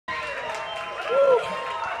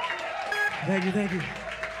Thank you, thank you.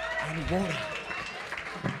 I need water.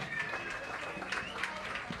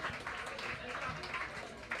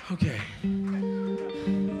 Okay.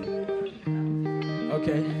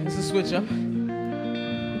 Okay, this is a switch up.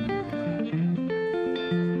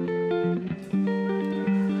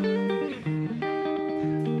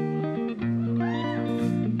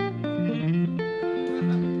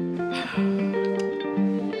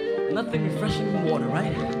 Nothing refreshing than water,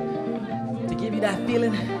 right? To give you that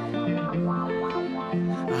feeling.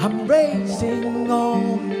 I'm racing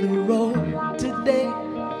on the road today.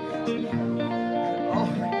 Oh,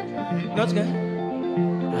 no, it's good.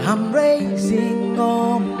 I'm racing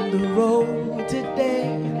on the road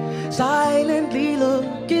today, silently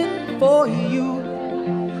looking for you.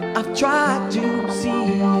 I've tried to see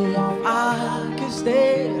if I can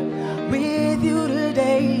stay with you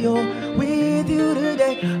today, or with you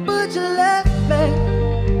today, but you left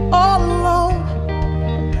me all alone,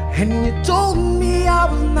 and you told me I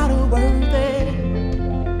was not worthy.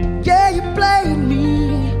 Yeah, you played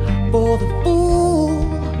me for the fool,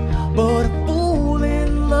 but a fool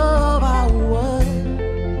in love I was.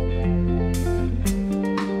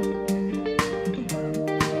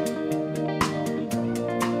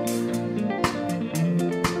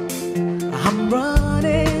 I'm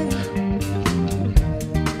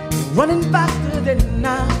running faster than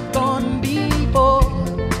I've gone before.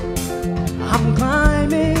 I'm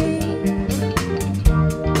climbing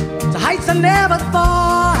to heights I never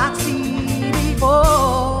thought I'd see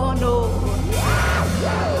before, no.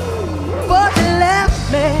 But you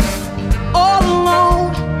left me all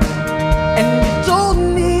alone, and you told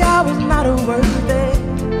me I was not worthy.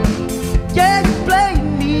 Yeah, you played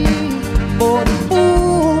me for the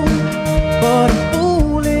fool, but a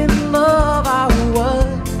fool in love I was.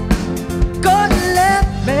 'Cause you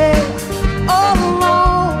left me all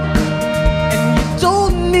alone, and you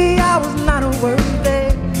told me I was not worthy.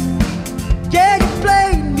 Yeah, you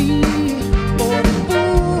played me for the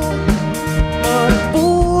fool, but a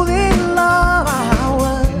fool in love I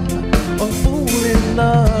was, a fool in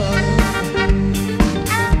love.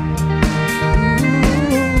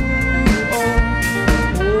 Ooh, oh,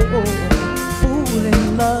 oh, oh, fool in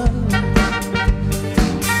love.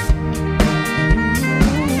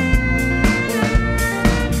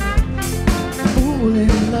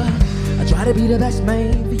 I try to be the best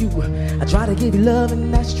man for you. I try to give you love,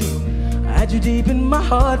 and that's true. I had you deep in my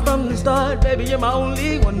heart from the start. Baby, you're my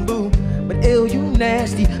only one, boo. But ill, you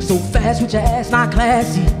nasty, so fast with your ass, not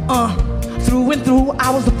classy. Through and through, I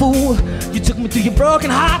was the fool. You took me to your broken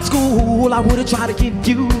heart school. I would've tried to give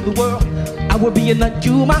you the world. I would be a nut,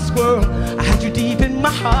 you my squirrel. I had you deep in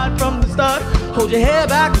my heart from the start. Hold your hair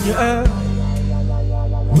back when you earn.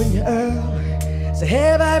 When you earn. Say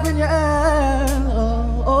hair back when you earn.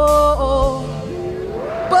 Oh, oh.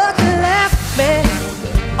 But you left me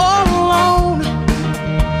all alone,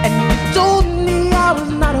 and you told me I was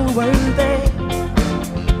not worthy.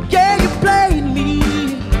 Yeah, you played me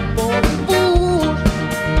for a fool,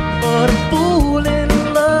 but a fool in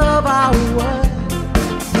love I was.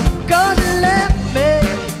 'Cause you left me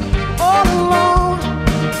all alone,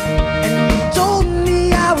 and you told me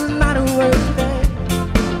I was not worthy.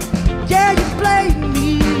 Yeah, you played me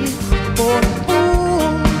for a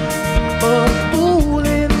fool, but a fool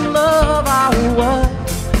in love I was,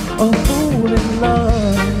 a fool in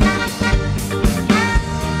love.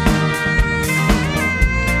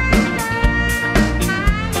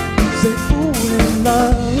 Say fool in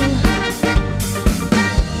love.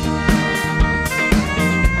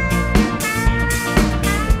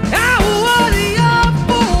 I was your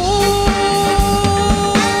fool,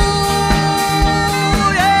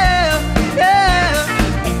 yeah, yeah.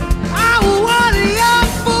 I was your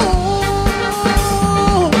fool.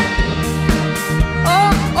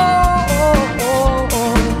 Oh, oh, oh, oh,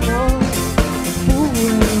 oh, oh. Fool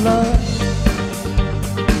in love.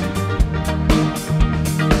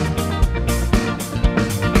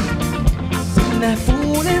 I seen that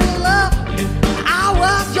fool in love.